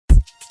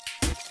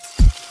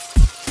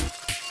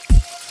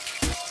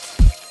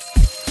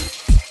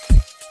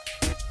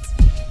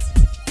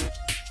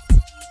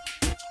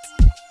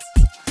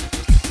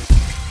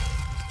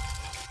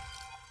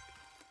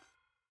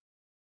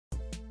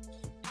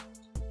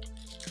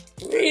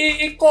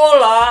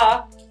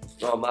Ricola.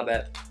 Oh, my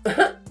bad.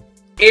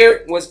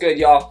 Here, what's good,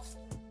 y'all?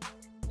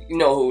 You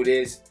know who it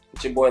is.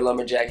 It's your boy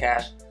Lumberjack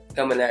Hvsh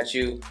coming at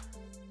you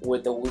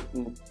with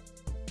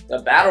a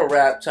battle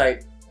rap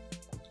type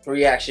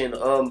reaction.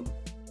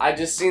 I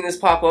just seen this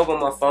pop up on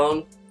my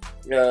phone.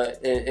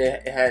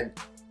 It had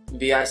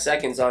Hvsh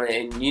seconds on it,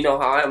 and you know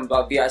how I am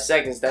about Hvsh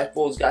seconds. That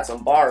fool's got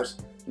some bars.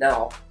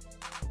 Now,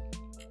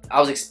 I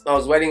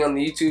was waiting on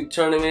the YouTube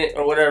tournament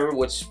or whatever,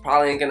 which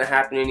probably ain't gonna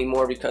happen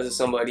anymore because of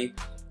somebody.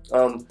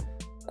 I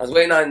was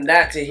waiting on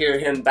that to hear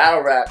him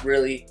battle rap,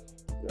 really.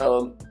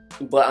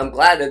 But I'm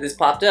glad that this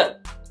popped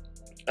up.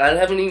 I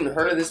haven't even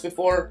heard of this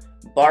before.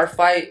 Bar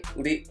Fight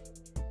League.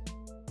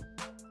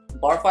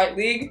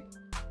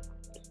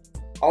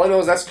 All I know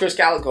is that's Chris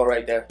Calico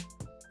right there.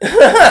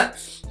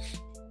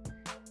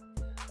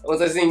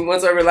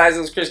 Once I realized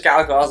it was Chris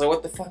Calico, I was like,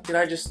 what the fuck did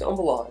I just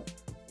stumble on?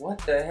 What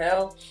the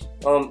hell?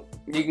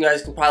 You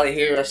guys can probably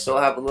hear I still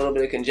have a little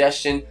bit of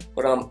congestion,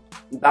 but I'm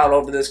about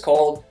over this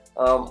cold.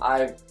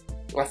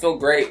 I feel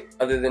great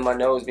other than my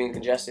nose being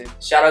congested.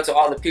 Shout out to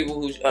all the people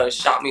who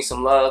shot me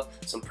some love,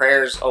 some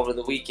prayers over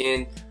the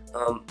weekend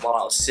while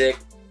I was sick.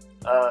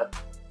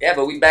 Yeah,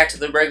 but we back to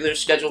the regular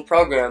scheduled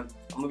program.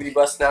 I'm gonna be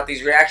busting out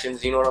these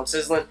reactions, you know what I'm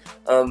sizzling?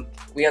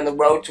 We on the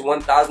road to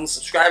 1,000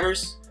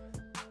 subscribers.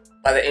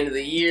 By the end of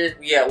the year,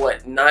 we at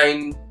what,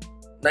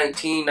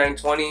 919,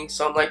 920,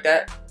 something like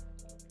that.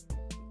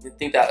 I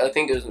think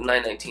it was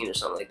 919 or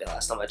something like that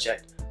last time I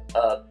checked.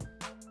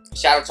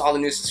 Shout out to all the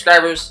new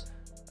subscribers.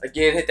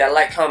 Again, hit that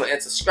like, comment,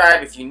 and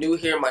subscribe. If you're new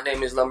here, my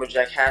name is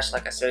Lumberjack Hvsh.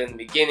 Like I said in the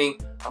beginning,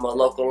 I'm a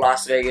local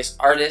Las Vegas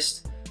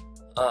artist.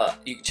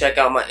 You can check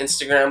out my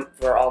Instagram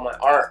for all my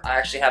art. I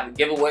actually have a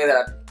giveaway that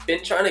I've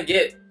been trying to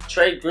get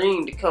Trey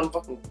Green to come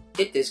fucking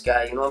get this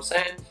guy, you know what I'm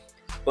saying?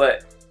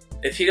 But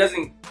if he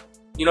doesn't,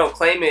 you know,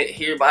 claim it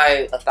here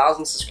by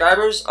 1,000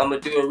 subscribers, I'm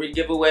gonna do a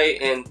re-giveaway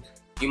and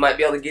you might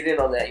be able to get in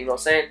on that, you know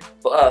what I'm saying?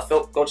 But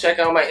go check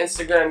out my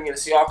Instagram. You're gonna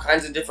see all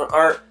kinds of different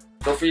art.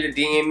 Feel free to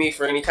DM me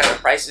for any kind of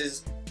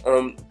prices.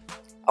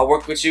 I'll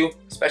work with you,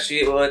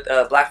 especially with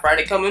Black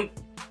Friday coming.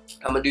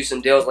 I'm gonna do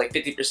some deals like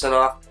 50%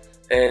 off,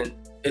 and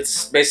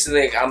it's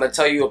basically like I'm gonna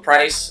tell you a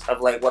price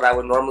of like what I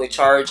would normally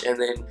charge, and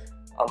then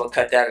I'm gonna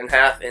cut that in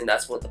half, and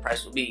that's what the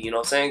price will be. You know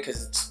what I'm saying?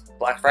 Because it's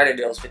Black Friday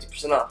deals,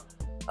 50% off.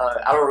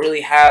 I don't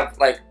really have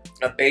like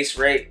a base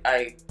rate.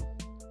 I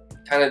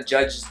kind of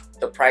judge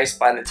the price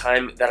by the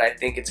time that I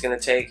think it's gonna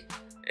take,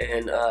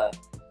 and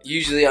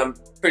usually I'm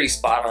pretty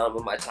spot on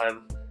with my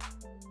time.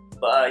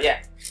 But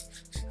yeah.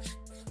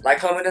 Like,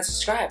 comment, and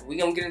subscribe. We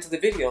gonna get into the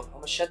video. I'm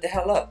gonna shut the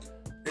hell up.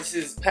 This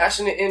is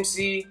Passionate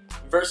MC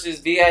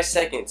versus Hvsh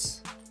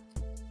Seconds.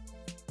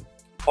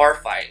 Bar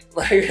fight.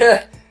 Like,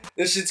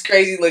 this shit's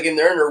crazy. Like, and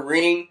they're in a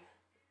ring.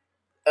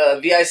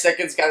 Hvsh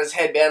Seconds got his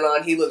headband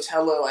on. He looks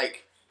hella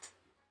like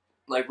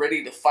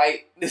ready to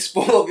fight. This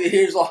fool over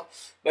here is all,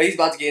 but he's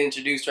about to get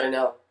introduced right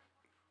now.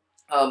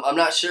 I'm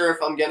not sure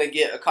if I'm gonna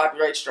get a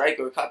copyright strike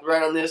or a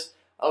copyright on this.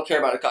 I don't care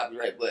about a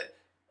copyright, but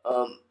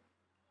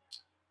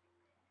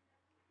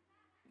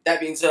that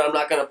being said, I'm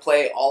not going to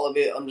play all of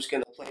it. I'm just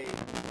going to play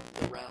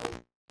around.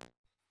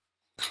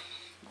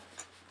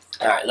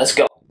 Alright, let's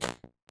go.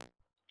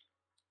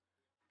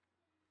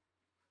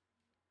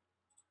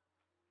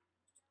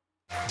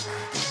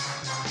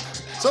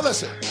 So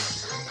listen,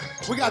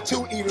 we got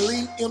two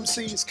elite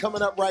MCs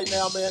coming up right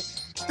now, man.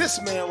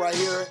 This man right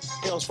here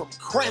hails from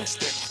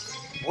Cranston,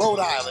 Rhode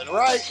Island,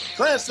 right?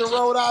 Cranston,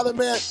 Rhode Island,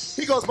 man.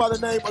 He goes by the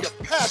name of the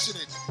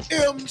Passionate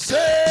MC.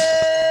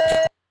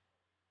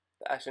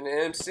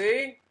 Passionate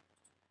MC.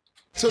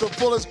 To the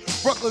fullest,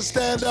 Brooklyn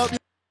stand up. Man,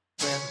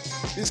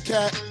 this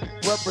cat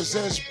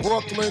represents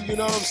Brooklyn, you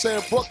know what I'm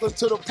saying? Brooklyn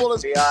to the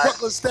fullest,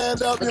 Brooklyn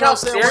stand up, you know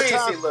what I'm saying? One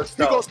time,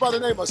 he goes by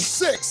the name of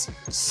 6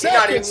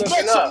 Seconds.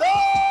 Make some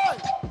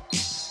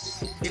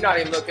noise! He's not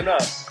even looking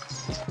up.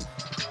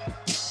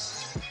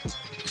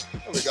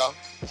 There we go.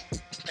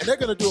 And they're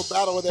going to do a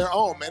battle of their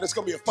own, man. It's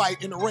going to be a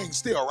fight in the ring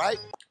still, right?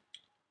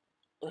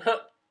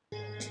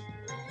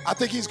 I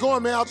think he's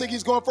going, man. I think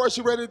he's going first.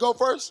 You ready to go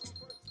first?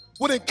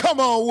 Well, then come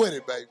on with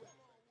it, baby.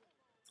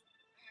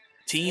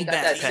 Team got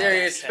that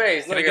serious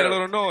face. Let me get a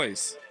little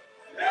noise.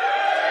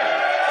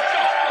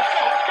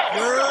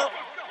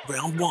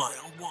 Round one.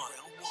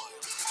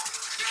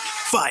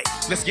 Fight.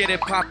 Let's get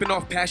it popping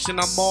off passion.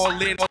 I'm all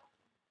in.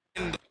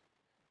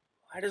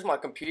 Why does my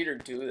computer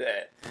do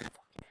that?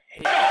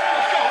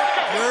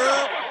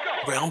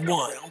 Round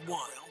one.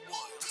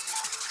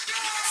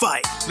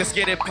 Fight. Let's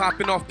get it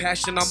popping off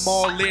passion. I'm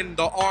all in.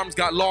 The arms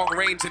got long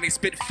range and they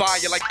spit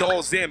fire like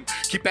dolls in.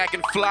 Keep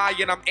acting fly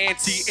and I'm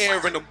anti-air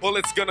and the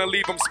bullets gonna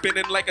leave them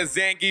spinning like a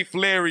Zangief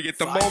flary. At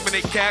the moment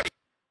they cap.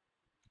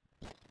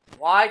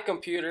 Why,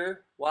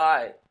 computer?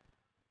 Why?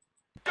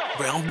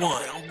 Round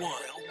one.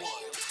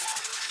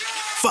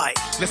 Fight.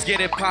 Let's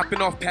get it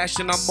popping off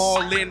passion, I'm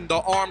all in. The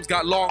arms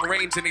got long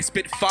range and they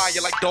spit fire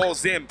like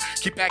dolls in.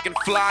 Keep acting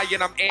fly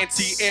and I'm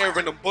anti-air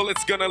and them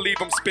bullets gonna leave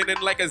them spinning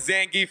like a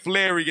Zangief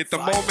flary. At the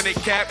moment it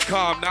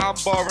Capcom, now I'm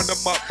barring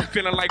them up.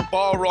 Feeling like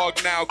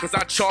Balrog now, cause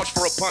I charge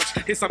for a punch.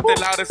 Hit something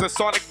loud as a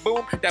sonic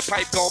boom, that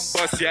pipe gon'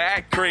 bust, yeah,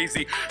 act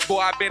crazy.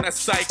 Boy, I been a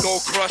psycho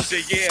crusher,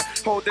 yeah.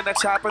 Holding a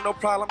chopper, no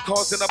problem,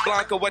 causing a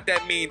Blanca, what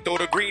that mean? Throw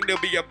the green,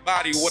 there'll be a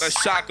body, what a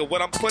shocker.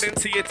 What I'm putting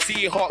to your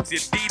T-Hawks,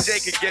 your DJ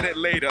can get it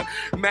later.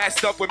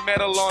 Masked up with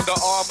metal on the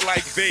arm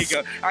like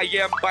Vega. I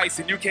am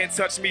Bison, you can't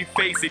touch me,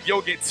 face it.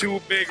 You'll get 2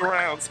 big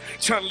rounds.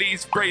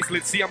 Chun-Li's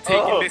bracelet, see I'm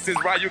taking this is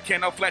Ryu.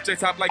 Can I flat your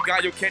top like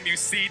Gaio? Can you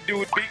see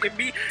dude beating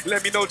me?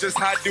 Let me know just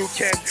how dude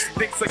can.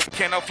 Thinks like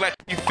can I flat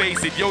you,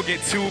 face it. You'll get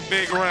 2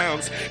 big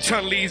rounds.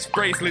 Chun-Li's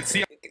bracelet,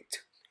 see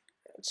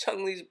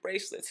Chun-Li's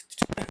bracelets.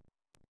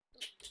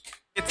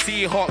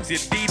 T-Hawks, your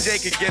DJ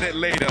can get it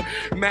later.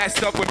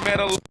 Masked up with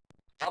metal.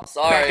 I'm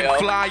sorry, yo.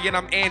 Fly and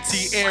I'm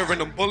anti-air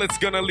and them bullets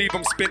gonna leave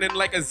them spinning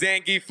like a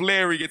Zangief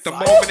flary. At the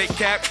moment it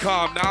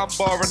Capcom, now I'm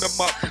barring them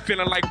up.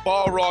 Feeling like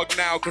Balrog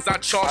now, cause I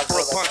charge for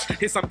a punch.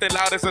 Hit something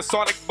loud as a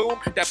sonic boom,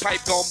 that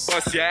pipe gon'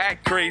 bust, yeah,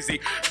 act crazy.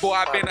 Boy,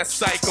 I been a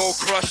psycho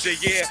crusher,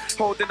 yeah.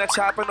 Holding a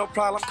chopper, no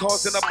problem,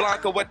 causing a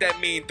Blanca, what that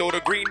mean? Throw the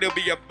green, there'll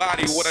be a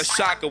body, what a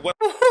shocker. What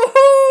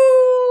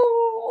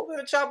Holding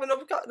a chopper,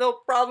 no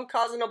problem,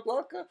 causing a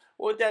Blanca,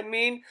 what that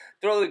mean?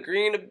 Throw the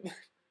green,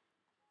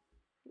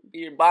 be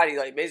your body,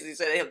 like basically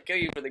say he'll kill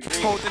you for the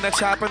green. Holding a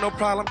chopper, no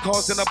problem,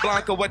 causing a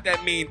Blanca, what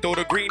that mean? Throw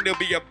the green, there'll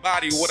be a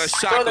body, what a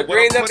shocker. Throw the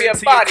green, there'll be a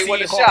body,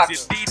 what a shocker.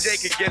 Your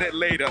DJ can get it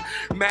later.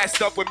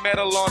 Masked up with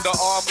metal on the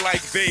arm like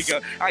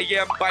Vega. I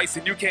am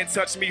Bison, you can't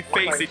touch me,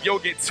 face it. You'll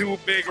get 2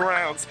 big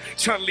rounds.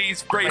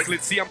 Chun-Li's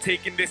bracelet, see I'm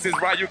taking this is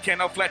Ryu.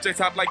 Can I flat your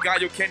top like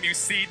Gaio? Can you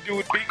see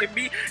dude beating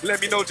me? Let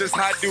me know just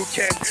how dude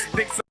can.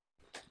 Think so.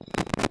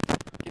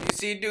 Can you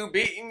see dude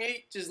beating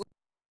me? Just look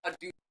how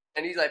dude,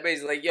 and he's like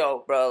basically like,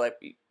 yo, bro, like.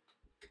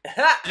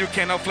 You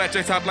cannot flat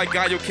your top like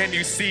Gaio. Can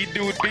you see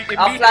dude beating me?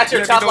 I'll flat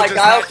your top like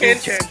Gaio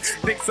can.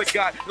 Thinks I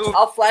got.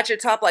 I'll flat your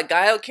top like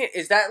Gaio can.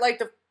 Is that like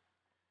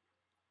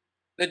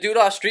the dude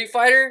off Street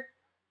Fighter?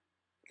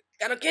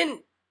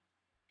 Hadouken.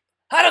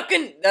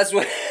 Hadouken. That's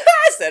what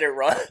I said it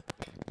wrong.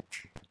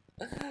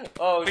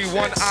 Oh, shit.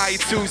 One eye,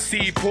 2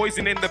 see,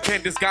 poison in the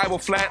pen. This guy will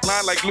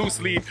flatline like loose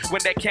leaf. When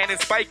that cannon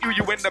spike you,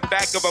 you in the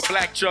back of a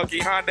black Chucky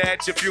Honda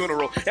at your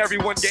funeral.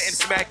 Everyone getting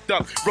smacked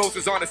up.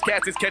 Roses on his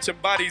cats is catching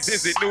bodies.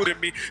 Is it new to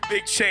me?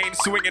 Big chain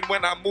swinging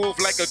when I move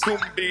like a coon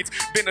beats.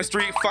 Been a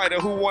street fighter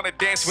who wanna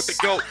dance with the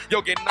goat.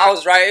 Yo, get knocked. I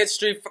was right. It's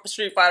Street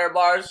Fighter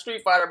bars.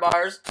 Street Fighter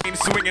bars.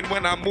 Swinging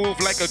when I move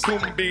like a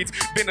coon beats.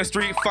 Been a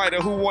street fighter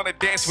who wanna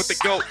dance with the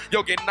goat.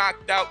 Yo, get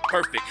knocked out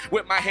perfect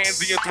with my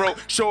hands in your throat.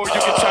 Sure, you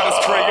can try to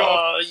spray off.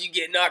 You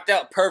get knocked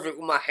out perfect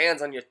with my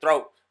hands on your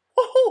throat.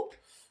 Woohoo!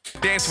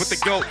 Dance with the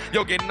goat,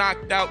 yo, get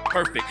knocked out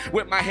perfect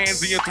with my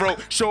hands in your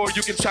throat. Sure,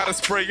 you can try to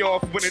spray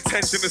off when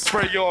intention to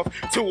spray off.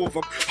 2 of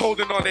them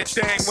holding on that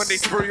dang when they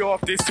spray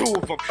off. There's 2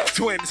 of them,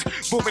 twins,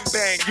 boom and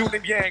bang, yin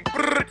and yang.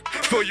 Brrr,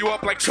 fill you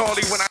up like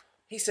Charlie when I.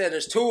 He said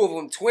there's 2 of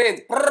them,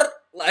 twins. Brrr,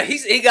 like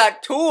he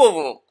got 2 of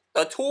them.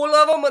 The tool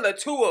of them or the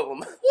 2 of them.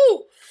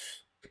 Woo!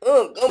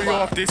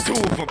 Off, there's 2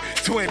 of them,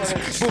 twins,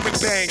 boom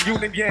and bang,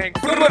 yin and yang.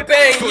 Boom and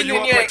bang, fill yin you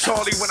and up yang. like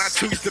Charlie when I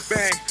choose to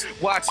bang.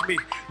 Watch me,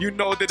 you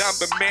know that I'm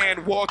the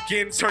man. Walk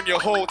in, turn your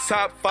whole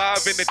top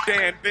 5 in the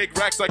damn. Big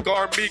racks like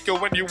Armika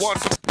when you want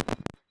some.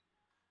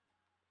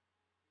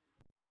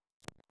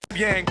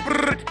 Yang,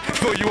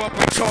 fill you up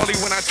like Charlie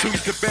when I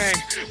choose to bang.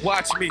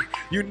 Watch me,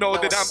 you know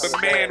that I'm the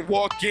man.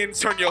 Walk in,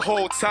 turn your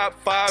whole top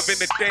 5 in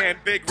the dan.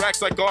 Big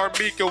racks like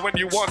Armika when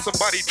you want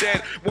somebody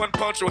dead. 1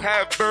 punch will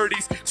have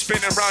birdies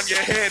spinning around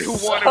your head. Who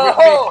wanted with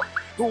me?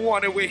 Who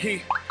wanted with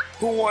he?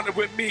 Who wanted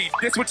with me?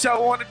 This what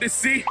y'all wanted to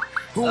see?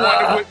 Who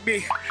wanted with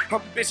me?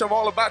 I'm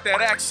all about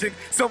that action.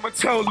 Someone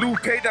tell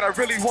Lupe that I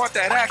really want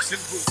that action.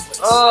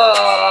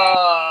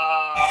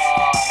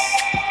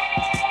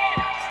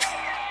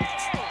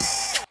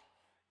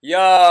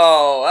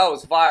 Yo, that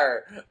was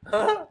fire.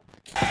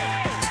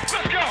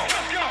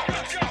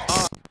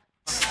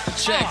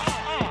 Check.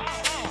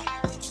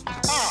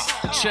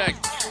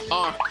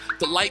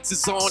 The lights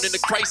is on in the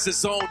crisis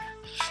zone.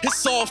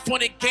 It's all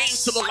fun and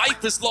games till the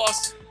life is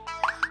lost.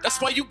 That's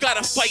why you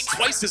gotta fight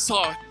twice as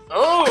hard.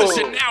 Cause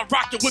you're now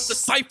rocking with the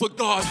Cypher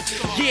God.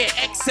 Yeah,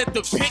 X at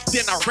the pick,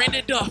 then I ran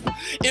it up.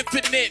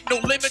 Infinite, no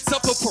limits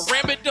of a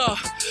parameter.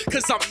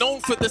 Cause I'm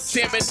known for the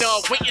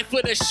stamina. Waiting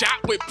for the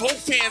shot with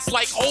both hands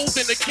like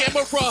holding the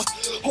camera.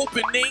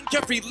 Opening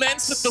every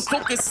lens with the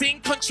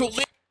focusing,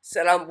 controlling.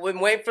 Said I'm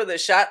waiting for the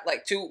shot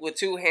like with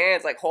 2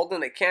 hands, like holding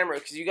the camera.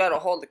 Cause you gotta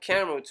hold the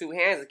camera with 2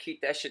 hands to keep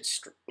that shit,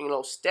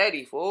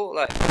 steady, fool.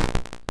 Like.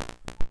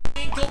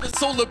 The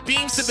solar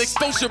beams and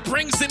exposure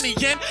brings in the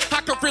end.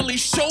 I can really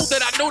show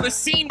that I know the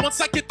scene.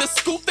 Once I get the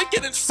scoop, they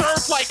getting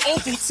served like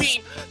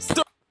Ovaltine.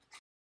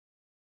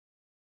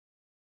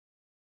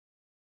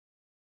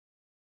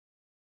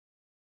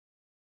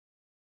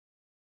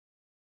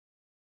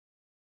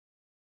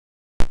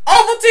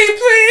 Ovaltine,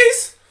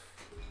 please.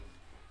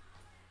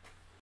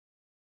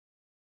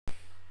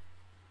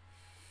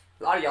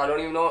 A lot of y'all don't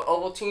even know what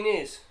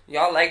Ovaltine is.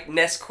 Y'all like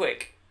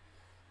Nesquik.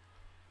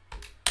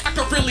 I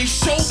can really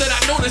show that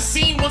I know the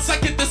scene. Once I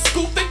get the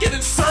scoop, they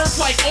getting served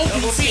like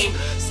Ovaltine.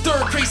 Stir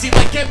crazy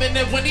like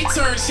Eminem when he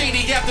turned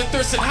shady after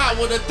thirsting hot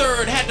with a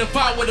third. Had to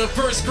vow with a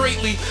verse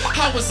greatly.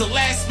 I was the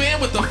last man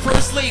with the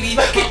first lady.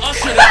 I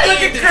ushered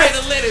the end and had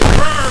to let it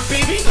burn,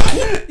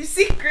 baby. You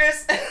see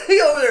Chris?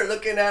 He over there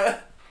looking at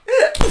her.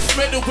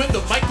 Metal with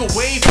the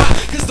microwave hot,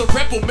 cause the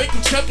rep will make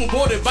him tremble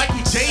more than Michael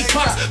J.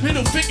 Fox.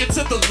 Middle finger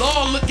to the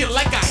law, looking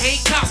like I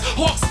hate cops.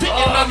 Hawks spitting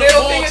on the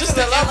wall, just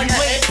to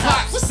emulate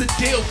pop. What's the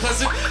deal,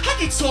 cousin? How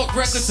you talk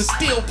reckless and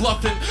still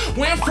bluffing?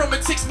 Where I'm from,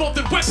 it takes more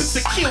than weapons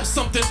to kill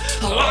something.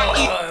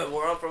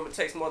 Where I'm from, it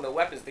takes more than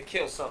weapons to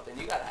kill something.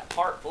 You gotta have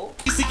heart, fool.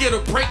 Easy to get a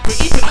break, but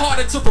even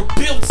harder to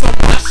rebuild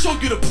something. I show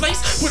you the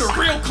place where the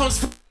real comes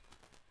from.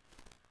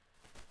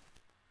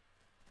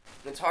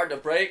 It's hard to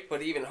break,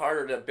 but even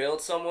harder to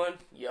build someone.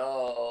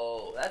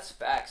 Yo, that's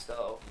facts,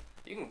 though.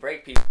 You can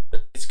break people.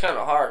 It's kind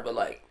of hard, but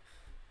like,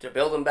 to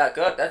build them back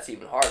up, that's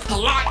even harder. A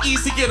lot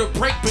easier to get a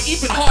break, but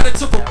even harder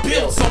to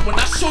rebuild someone.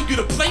 I show you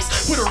the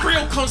place where the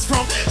real comes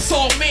from. It's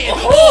all man,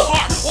 all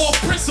heart, all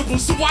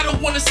principles. So I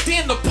don't want to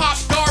stand the pop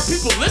guard.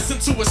 People listen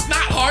to it's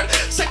not hard.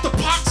 Check the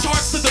pop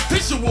charts for the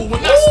visual. When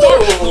I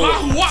start,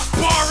 Allahu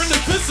Akbar in the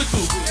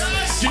physical.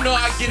 You know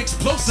I get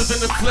explosive in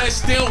the flesh.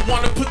 They don't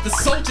want to put the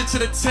soldier to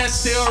the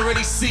test. They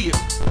already see it.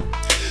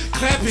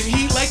 Clapping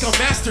heat like a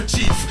Master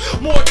Chief.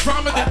 More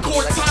drama than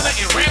Cortana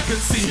and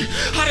rampancy.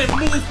 I done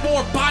move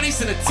more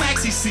bodies in a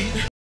taxi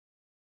seat.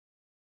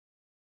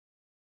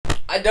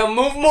 I done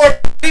move more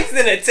bodies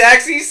than a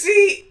taxi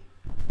seat.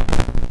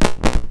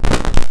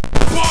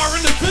 Bar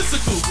in the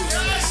physical.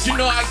 You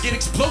know I get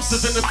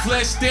explosive in the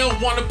flesh. They don't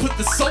want to put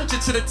the soldier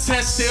to the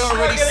test. They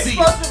already see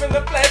it. In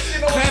the flesh, you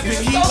know, clapping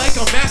heat like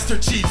a Master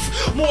Chief.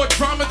 More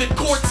drama than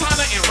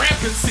Cortana and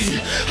rampancy.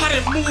 I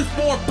done move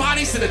more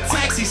bodies in a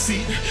taxi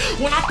seat.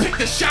 When I pick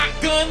the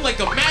shotgun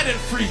like a Madden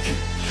freak.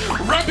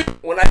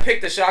 When I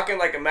pick the shotgun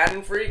like a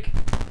Madden freak,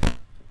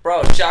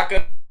 bro,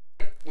 shotgun.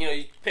 You know,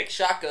 you pick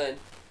shotgun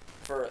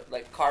for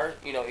like car.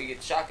 You know, you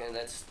get shotgun.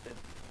 That's the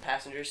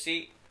passenger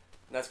seat.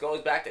 That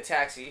goes back to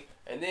taxi.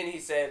 And then he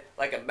said,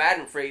 like a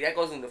Madden freak, that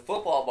goes into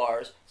football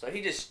bars. So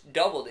he just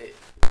doubled it.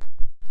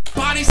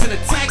 Bodies in a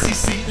taxi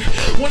seat.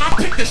 When I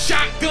pick the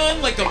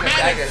shotgun like a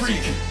Madden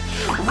freak.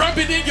 Rub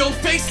it in your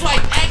face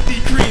like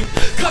acne cream.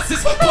 Cause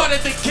it's part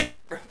of the game.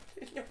 Rub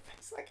it in your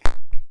face like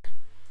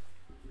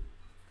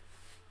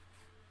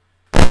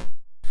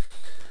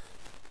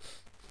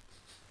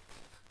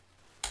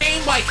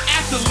Aim like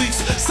athletes.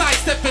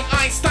 Sidestepping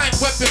Einstein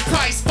weapon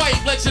price fight.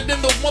 Legend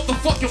in the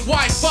motherfucking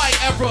Wi-Fi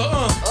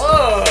era.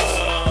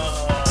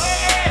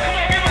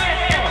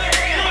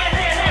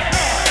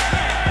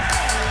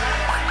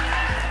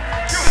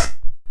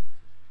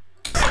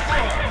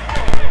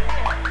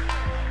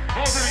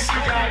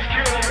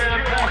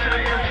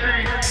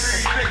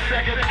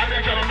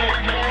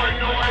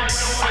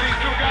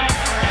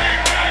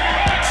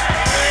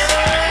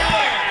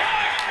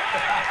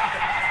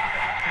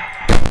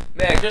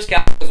 Man, Chris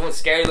Calvin was one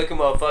scary looking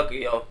motherfucker,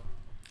 yo.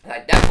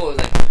 Like, that fool was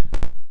like,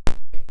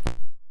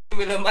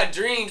 in my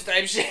dreams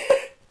type shit.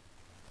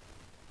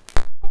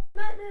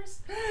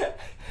 Nightmares.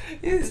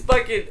 He's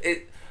fucking,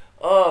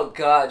 oh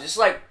god, just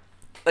like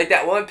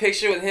that one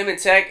picture with him and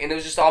Tech, and it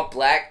was just all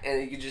black,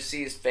 and you could just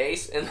see his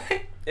face, and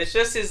like, it's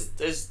just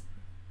his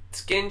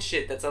skin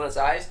shit that's on his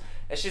eyes.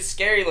 That shit's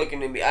scary looking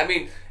to me. I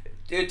mean,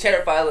 it would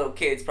terrify little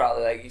kids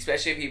probably, like,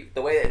 especially if he,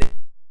 the way that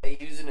they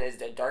use him as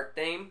the dark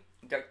theme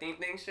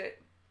thing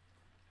shit.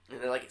 And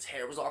then, like, his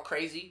hair was all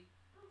crazy.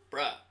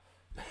 Bruh.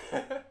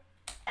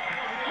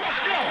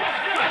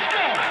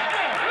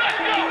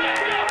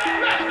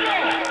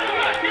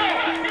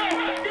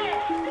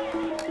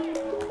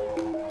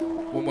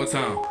 One more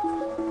time.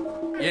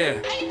 Yeah.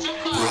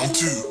 Round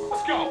two.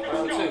 Let's go.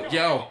 Round two.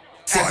 Yo.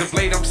 As of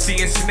late, I'm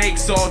seeing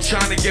snakes all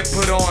trying to get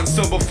put on.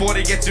 So before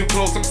they get too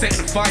close, I'm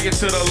setting fire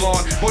to the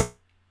lawn.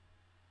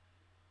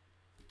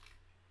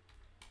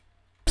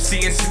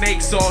 Seeing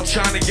snakes all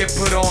trying to get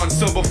put on.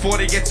 So before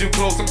they get too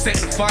close, I'm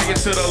setting fire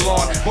to the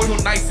lawn. Boy, who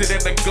nicer than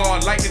the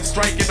guard? Lightning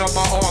striking on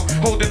my arm.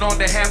 Holding on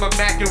the hammer,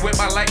 macking with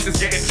my likeness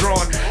getting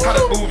drawn. I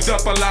done moved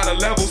up a lot of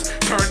levels.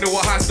 Turned to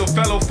a hostile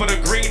fellow for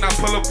the green. I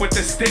pull up with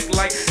the stick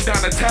like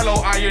Donatello.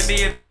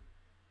 Irony and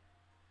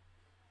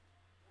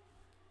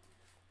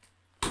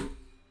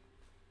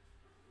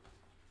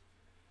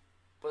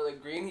for the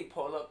green, he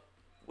pulled up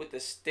with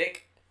the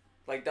stick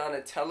like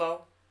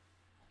Donatello.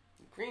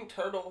 Green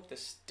turtle with the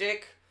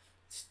stick.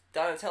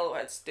 Donatello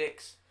had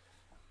sticks.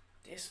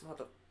 This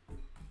mother,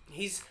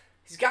 he's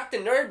got the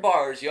nerd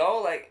bars,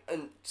 yo. Like,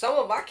 and some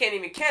of them I can't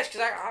even catch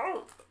because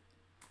I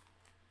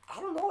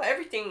don't know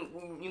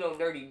everything, you know,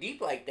 nerdy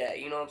deep like that.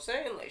 You know what I'm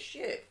saying? Like,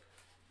 shit.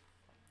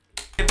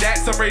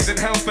 that's I'm raising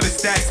hell for the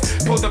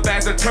stacks. Pulled up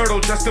as a turtle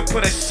just to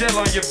put a shell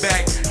on your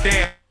back.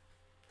 Damn.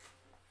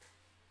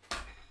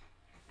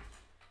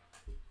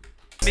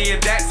 me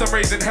and that, I'm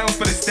raising hell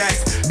for the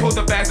stacks. Pulled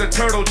up as a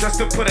turtle just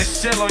to put a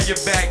shell on your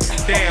back.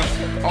 Damn,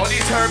 all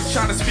these herbs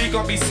trying to speak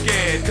on me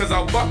scared, cause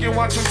I'll buck and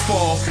watch them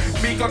fall.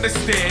 Meek on the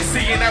stairs,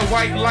 seeing that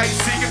white light,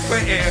 seeking for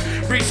air.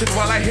 Reaching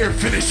while I hear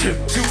finish him.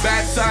 Two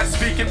bad sides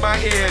speak in my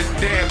ear,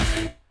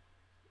 damn.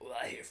 Well,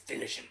 I hear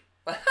finish him.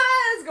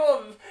 Let's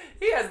go.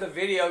 He has the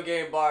video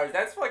game bars.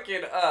 That's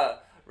fucking,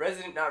 not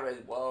Resident,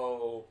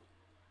 whoa.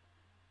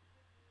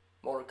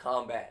 Mortal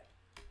Kombat.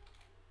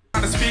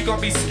 To speak on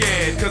me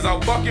scared, cause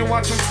I'll buck and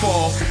watch him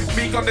fall.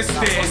 Meek on the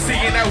stairs,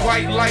 seeing that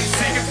white light,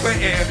 seeking for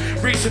air.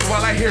 Reaching while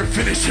I hear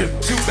finish him.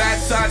 Two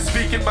bad sides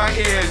speak in my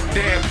ear,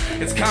 damn.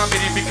 It's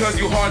comedy because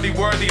you hardly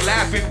worthy.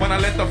 Laughing when I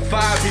let the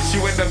five hit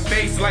you in the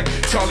face like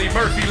Charlie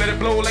Murphy. Let it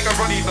blow like a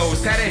runny nose.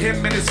 Tatted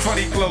him in his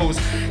funny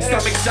clothes.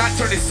 Stomach shot,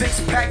 turn his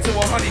six-pack to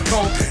a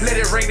honeycomb. Let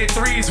it rain in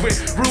threes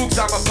with Rubes,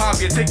 I'ma pop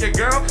you. Take your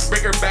girl,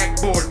 bring her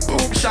backboard.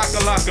 Boom,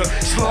 shakalaka.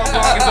 Schlong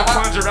long as a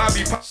plunger, I'll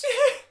be pop.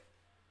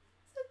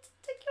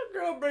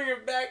 Girl, bring her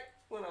back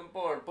when I'm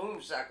born. Boom,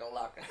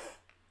 shakalaka.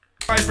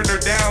 Wiping her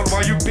down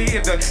while you be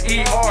in the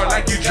ER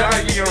like you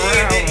drive me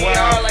around.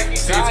 Wow,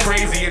 see, it's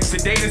crazy. And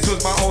today this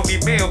was my only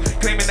meal.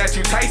 Claiming that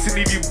you Tyson,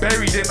 leave you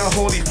buried in a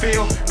holy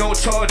field. No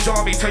charge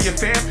on me, tell your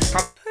fam.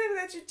 I'm claiming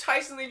that you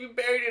Tyson, leave you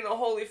buried in a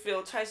holy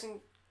field. Tyson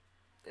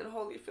in a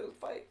holy field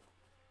fight.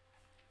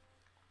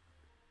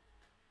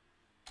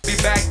 Be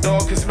back,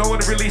 dog, cause no one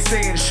really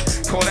saying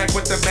shh. Kodak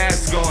with the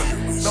mask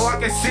on. No, I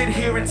can sit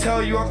here and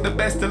tell you I'm the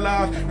best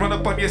alive. Run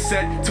up on your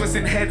set,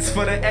 twisting heads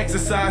for the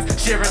exercise.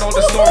 Sharing all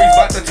the stories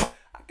about the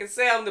I can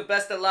say I'm the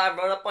best alive.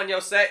 Run up on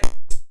your set,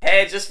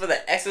 head just for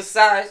the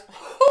exercise.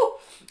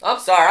 I'm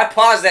sorry, I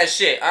paused that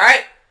shit,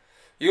 alright?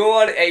 You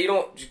want, hey, you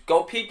don't,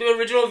 go peep the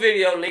original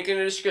video, link in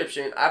the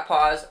description. I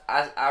pause,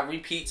 I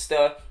repeat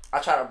stuff. I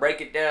try to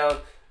break it down.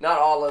 Not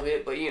all of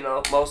it, but you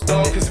know, most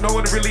of it. Cause no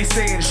one really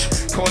saying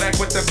shh. Kodak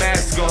with the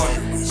mask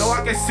on. No,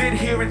 I can sit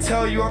here and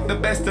tell you I'm the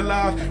best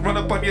alive. Run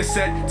up on your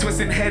set,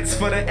 twisting heads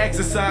for the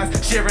exercise.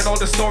 Sharing all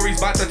the stories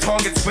about the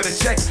targets for the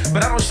checks.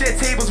 But I don't share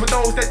tables with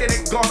those that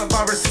didn't garner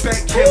my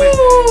respect. Killing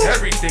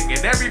everything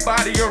and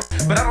everybody.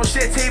 But I don't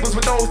share tables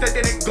with those that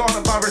didn't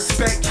garner my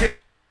respect.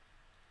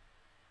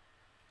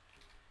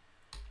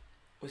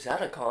 Was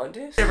that a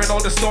contest? Hearing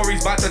all the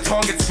stories about the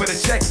targets for the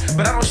checks.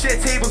 But I don't share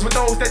tables with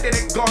those that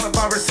didn't garner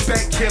my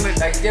respect. Killing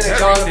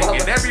everything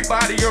and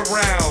everybody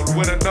around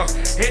with enough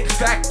hit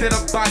factor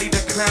to body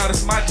the clown.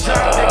 It's my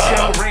job to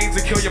kill reigns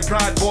and kill your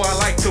pride, boy, I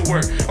like to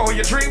work. Oh,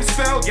 your dreams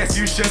fell? Guess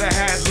you should have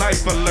had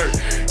life alert.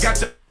 Got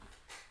your...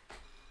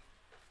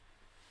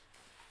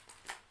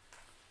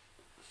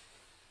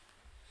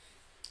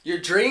 Your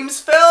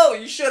dreams fell?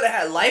 You should have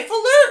had life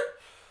alert?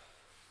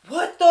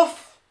 What the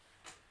f...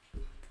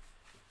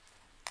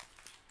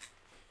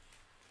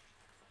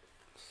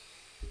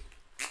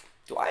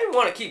 Do I even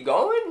want to keep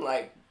going?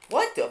 Like,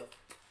 what the?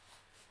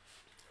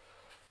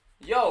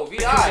 Yo,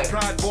 VI,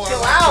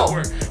 chill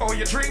out. Oh,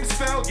 your dreams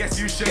fell. Guess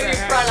you should have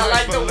had I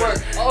like the work.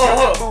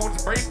 Oh,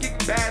 bones breaking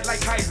bad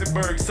like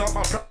Heisenberg.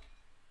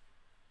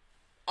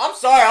 I'm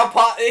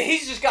sorry.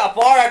 He's just got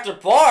bar after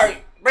bar,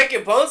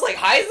 breaking bones like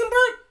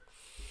Heisenberg.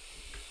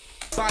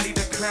 Body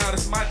the clown,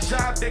 it's my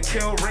job to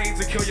kill reigns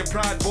and kill your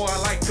pride, boy, I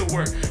like to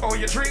work. Oh,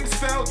 your dreams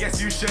fell? Guess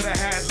you should have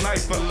had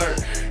life alert.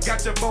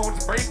 Got your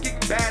bones breaking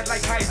bad like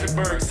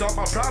Heisenberg. Solve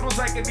my problems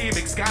like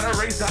anemics, gotta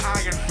raise the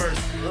iron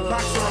first.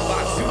 Box or a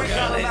box, you ain't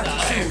got a lot to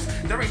choose.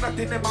 There ain't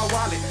nothing in my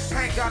wallet,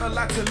 I ain't got a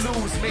lot to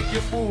lose. Make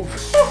your move,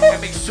 and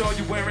make sure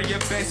you wearing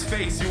your best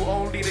face. You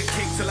only the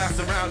king till I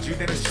surround you,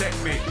 then it's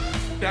checkmate.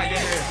 Dye your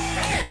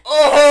hair.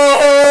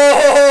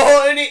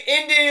 Oh, and he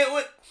ended it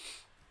with...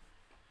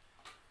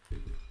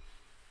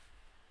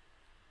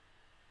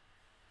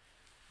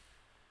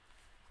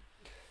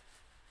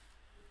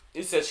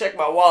 He said, check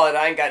my wallet,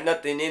 I ain't got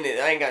nothing in it.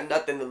 I ain't got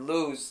nothing to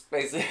lose,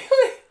 basically.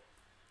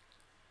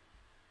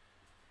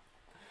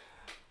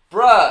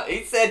 Bruh,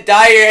 he said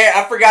dye your hair.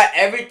 I forgot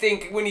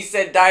everything when he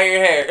said dye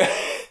your hair.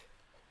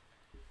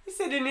 He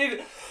said you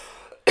need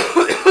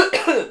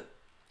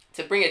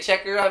to bring a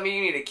checker on me,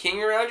 you need a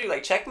king around you,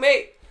 like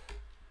checkmate.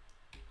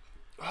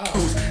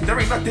 Oh. There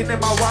ain't nothing in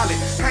my wallet,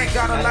 I ain't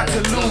got a lot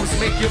to lose.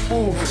 Make your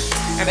move,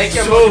 and make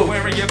sure move. You're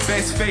wearing your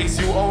best face.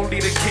 You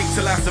only the king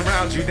till I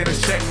surround you, then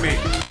it's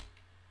checkmate.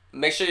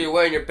 Make sure you're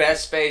wearing your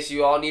best face.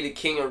 You all need a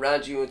king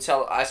around you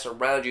until I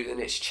surround you, then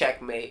it's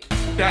checkmate.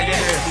 Dye your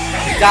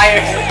hair. Dye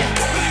your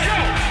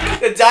hair.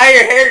 The dye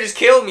your hair just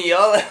killed me, yo.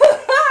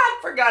 I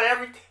forgot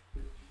everything.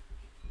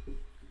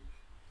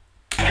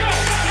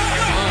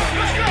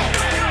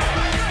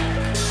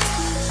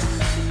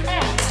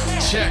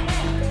 Check.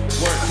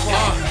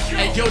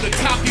 And yo, to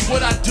copy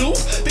what I do,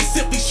 they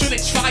simply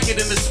shouldn't try it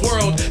in this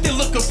world. They're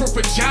looking for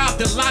a job,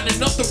 they're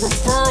lining up the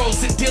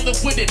referrals and dealing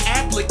with an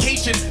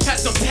application.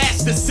 Has them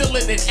past the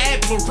ceiling and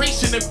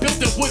admiration and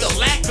building with a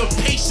lack of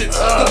patience.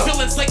 The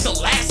feelings like the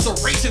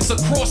lacerations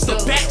across the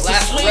backs of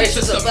slaves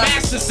as the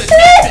masters that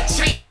need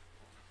to change.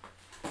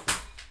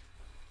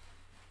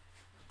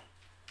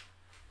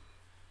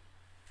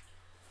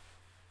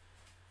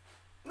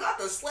 Not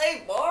the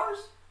slave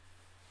bars.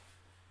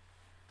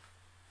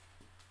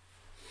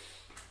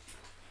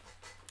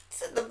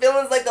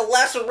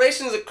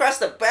 lacerations across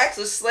the backs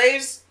of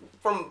slaves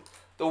from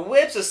the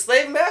whips of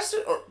slave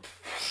master? Or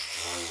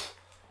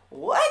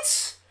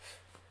what?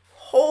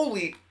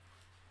 Holy.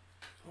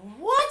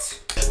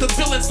 What? The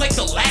villains like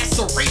the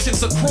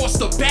lacerations across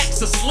the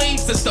backs of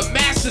slaves as the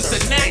masters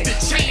enacted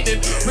chaining,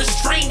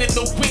 restraining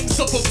the wings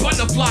of a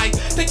butterfly.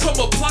 They come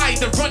applied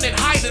to run and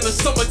hide in the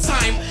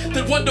summertime.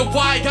 Then wonder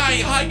why I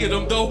ain't hired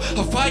them though.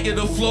 I fire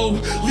the flow,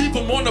 leave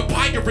them on a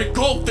pirate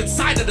gulf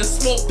inside of the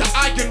smoke. The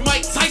Iron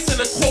Mike Tyson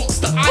of quotes,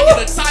 the eye of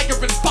the tiger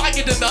inspired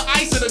in the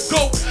eyes of the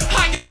goat.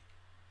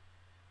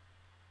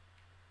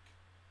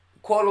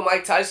 Quote of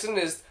Mike Tyson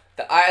is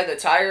the eye of the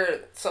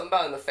tiger, something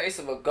about in the face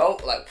of a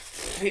goat. Like,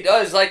 he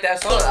does like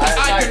that song. The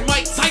Iron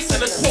Mike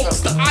Tyson of quotes,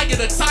 the eye of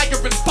the tiger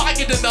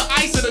inspired in the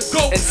eyes of the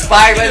goat.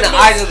 Inspired in the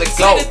eyes of the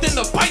goat. Then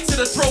the bites of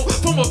the throat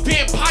from a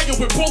vampire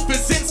with both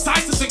his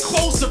incisors and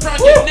clothes around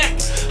your neck.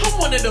 I'm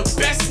one of the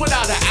best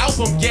without an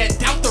album yet.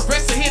 Doubt the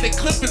rest of here, the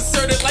clip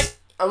inserted like.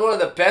 I'm one of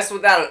the best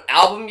without an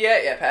album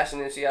yet. Yeah,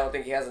 Passion MC, I don't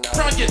think he has an album.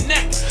 Around your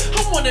neck.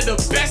 I'm one of the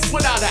best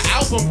without an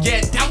album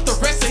yet. Doubt the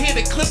rest of here,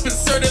 the clip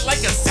inserted like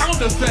a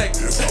sound effect.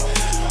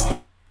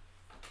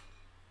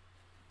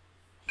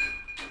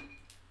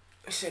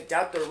 I said,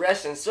 doubt the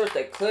rest, insert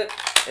the clip,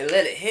 and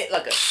let it hit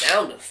like a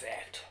sound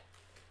effect.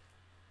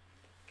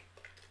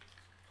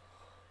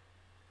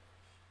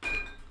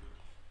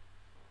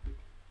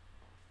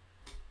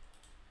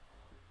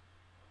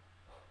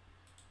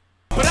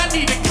 But I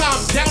need to calm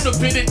down a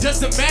bit. It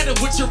doesn't matter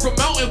what you're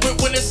mountain with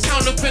when it's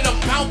counterfeit. I'm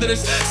bound to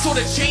this sort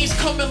of change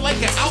coming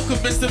like an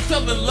alchemist and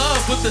fell in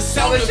love with the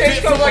sound of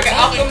it from like a an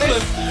mountain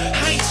alchemist? cliff.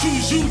 I ain't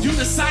choose you, you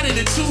decided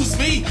to choose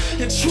me.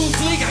 And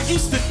truthfully, I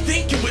used to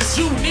think it was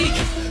unique.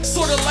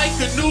 Sort of like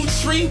a new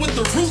tree with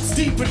the roots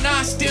deep, but now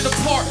I stand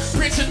apart,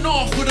 branching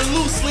off with a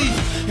loose leaf.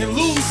 And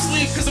lose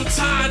sleep cause I'm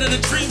tired of the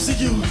dreams of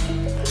you.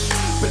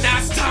 But now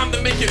it's time to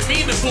make it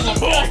meaningful.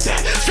 I'm off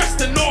that,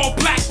 dressed in all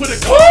black with a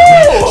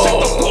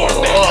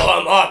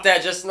I'm off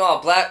that, just in all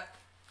black.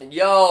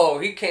 Yo,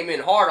 he came in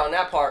hard on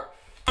that part.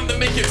 Time to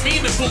make it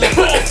meaningful. I'm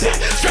off that,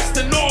 dressed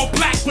in all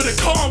black with a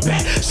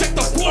combat. Check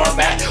the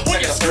format on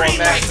your screen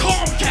like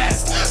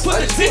Comcast. For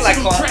the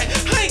digital threat,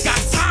 I ain't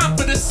got time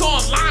for this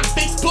online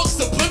Facebook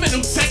subliminal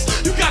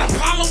text. You got a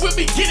problem with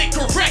me, get it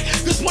correct.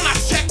 Cause when I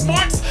check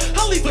marks,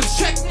 I leave a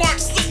check mark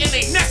slit in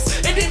their necks.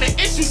 And then the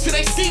issues till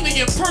they see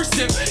me in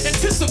person.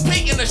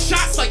 Anticipating the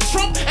shots like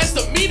Trump as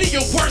the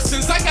media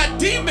worsens. I got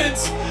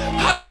demons.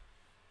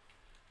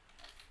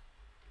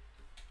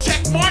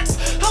 Check marks,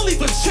 I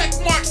leave a check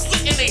mark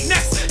slit in their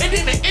necks. And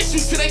then the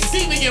issues till they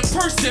see me in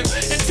person.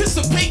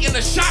 Anticipating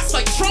the shots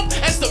like Trump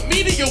as the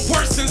media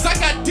worsens. I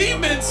got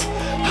demons.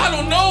 I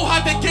don't know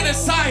how they get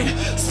inside.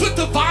 Split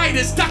divide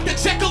is Dr.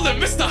 Jekyll and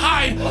Mr.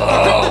 Hyde.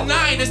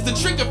 Kryptonite is the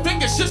trigger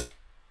finger shift.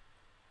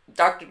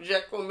 Dr.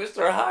 Jekyll and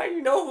Mr. Hyde,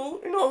 you know who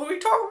he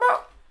talking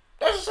about?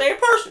 That's the same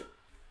person.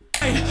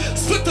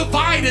 Split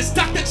divide is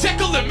Dr.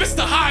 Jekyll and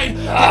Mr. Hyde.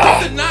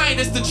 Kryptonite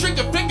is the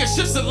trigger finger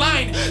shifts a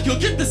line. You'll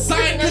get the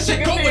sign cause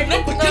you're going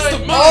up against the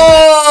mind.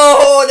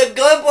 Oh, the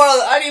gun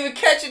part, I didn't even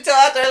catch it till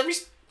after.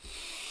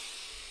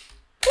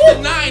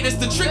 Kryptonite is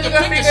the trigger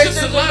finger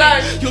shifts a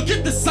line. You'll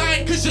get the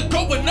sign cause you're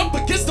going up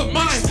against the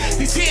mind.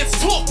 These hands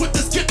talk with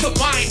this gift of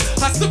mine.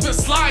 I slip and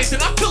slide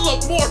and I fill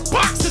up more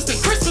boxes than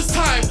Christmas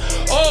time.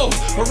 Oh,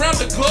 around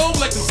the globe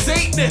like I'm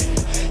Satan.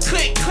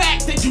 Click,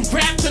 clack, then you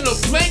wrapped in a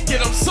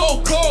blanket. I'm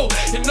so cold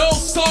and no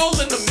soul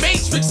in the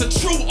matrix. A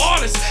true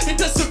artist, it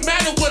doesn't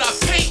matter what I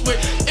paint with.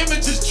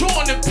 Images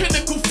drawn in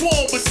pinnacle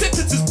form, but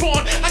sentences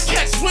born. I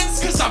catch wins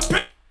cause I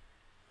paint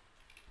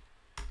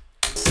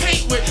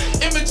with.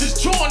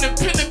 Images drawn in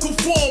pinnacle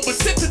form, but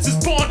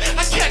sentences born.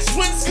 I catch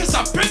wins cause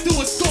I've been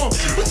through a storm.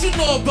 What you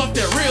know about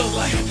that real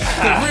life?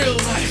 The real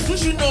life.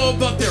 What you know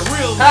about that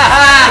real life?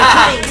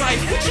 The real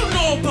life. What you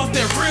know about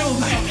that real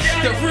life?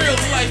 The real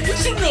life.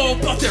 What you know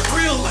about that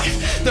real life?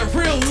 The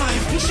real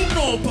life. What you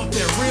know about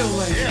that real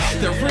life?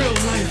 The real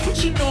life. What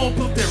you know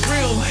about that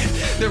real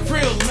life? The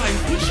real life.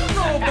 What you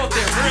know about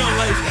that real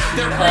life?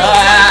 The real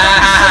life.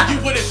 Let me show you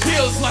what it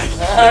feels like.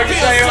 It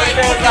feels like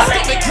when your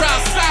stomach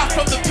growls south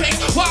from the pain.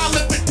 Wild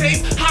Olympic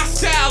days,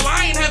 hostile.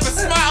 I ain't have a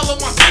smile on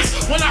my face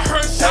when I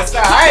heard shots.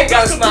 I ain't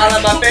got a smile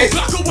on my face.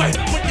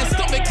 When your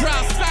stomach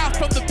growls south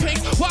from the pain.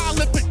 Wild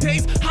Olympic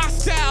days,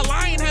 hostile.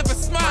 I ain't have a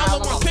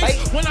smile on my face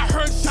when I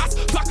heard shots.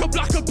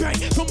 Block a bang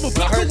from a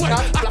block away.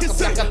 I can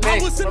say I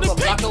was in the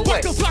pain. I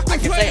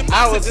can say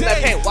I was in the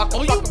pain.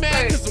 Oh, you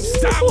mad cause I'm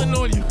styling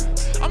on you.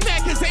 I'm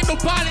mad cause ain't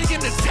nobody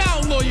in the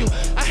town loyal.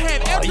 I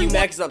had everyone. You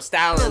mad cause I'm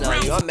styling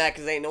on you. I'm mad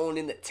cause ain't no one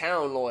in the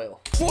town loyal.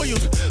 For you,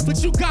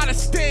 but you gotta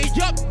stay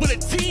up with a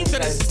team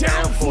that is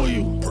down for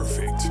you.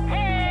 Perfect.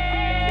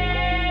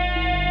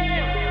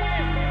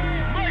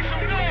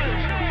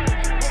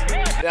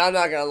 Yeah, I'm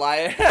not gonna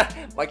lie.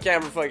 my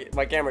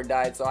camera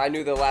died, so I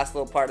knew the last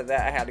little part of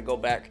that. I had to go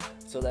back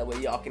so that way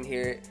y'all can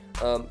hear it.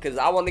 Cause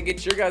I want to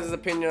get your guys'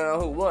 opinion on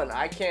who won.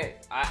 I can't.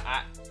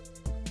 I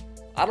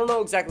don't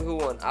know exactly who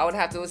won. I would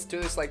have to listen to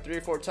this like 3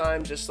 or 4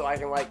 times just so I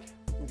can like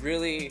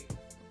really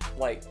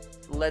like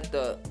let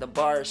the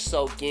bars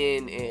soak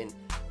in and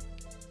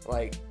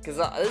Like, because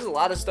there's a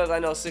lot of stuff I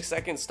know 6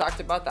 Seconds talked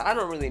about that I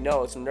don't really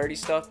know. It's some nerdy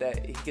stuff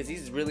that, because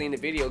he's really into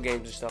video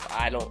games and stuff.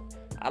 I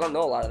don't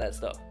know a lot of that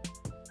stuff.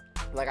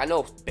 Like, I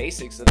know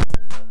basics of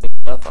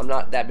stuff. I'm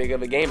not that big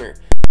of a gamer.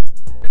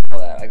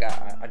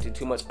 I do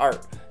too much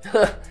art.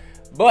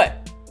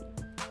 But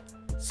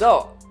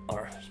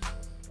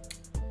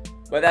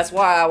that's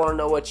why I want to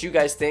know what you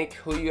guys think,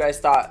 who you guys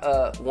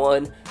thought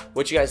won,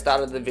 what you guys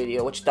thought of the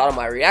video, what you thought of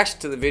my reaction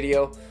to the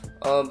video.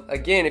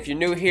 Again, if you're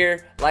new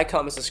here, like,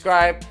 comment,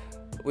 subscribe.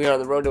 We are on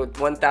the road to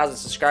 1,000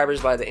 subscribers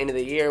by the end of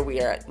the year.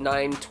 We are at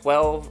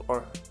 912,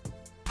 or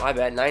my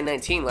bad,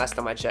 919 last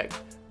time I checked.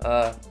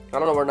 I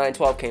don't know where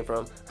 912 came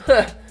from.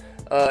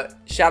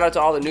 Shout out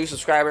to all the new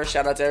subscribers.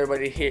 Shout out to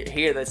everybody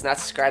here that's not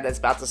subscribed, that's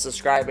about to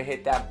subscribe and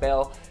hit that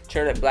bell.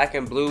 Turn it black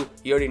and blue.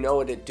 You already know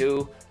what it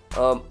do.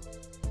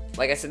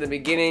 Like I said in the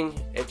beginning,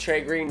 if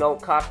Trey Green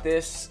don't cop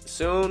this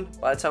soon,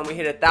 by the time we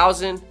hit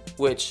 1,000,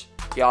 which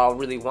y'all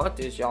really want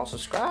this, y'all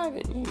subscribe,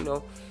 and you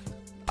know,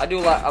 I do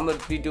a lot. I'm gonna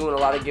be doing a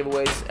lot of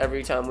giveaways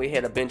every time we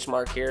hit a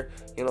benchmark here.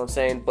 You know what I'm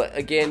saying? But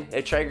again,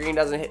 if Trey Green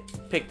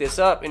doesn't pick this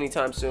up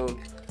anytime soon,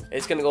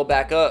 it's gonna go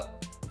back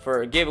up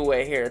for a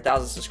giveaway here,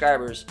 1,000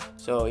 subscribers.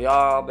 So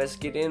y'all best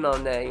get in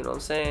on that. You know what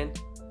I'm saying?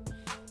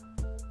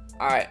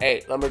 All right,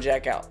 hey,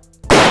 Lumberjack out.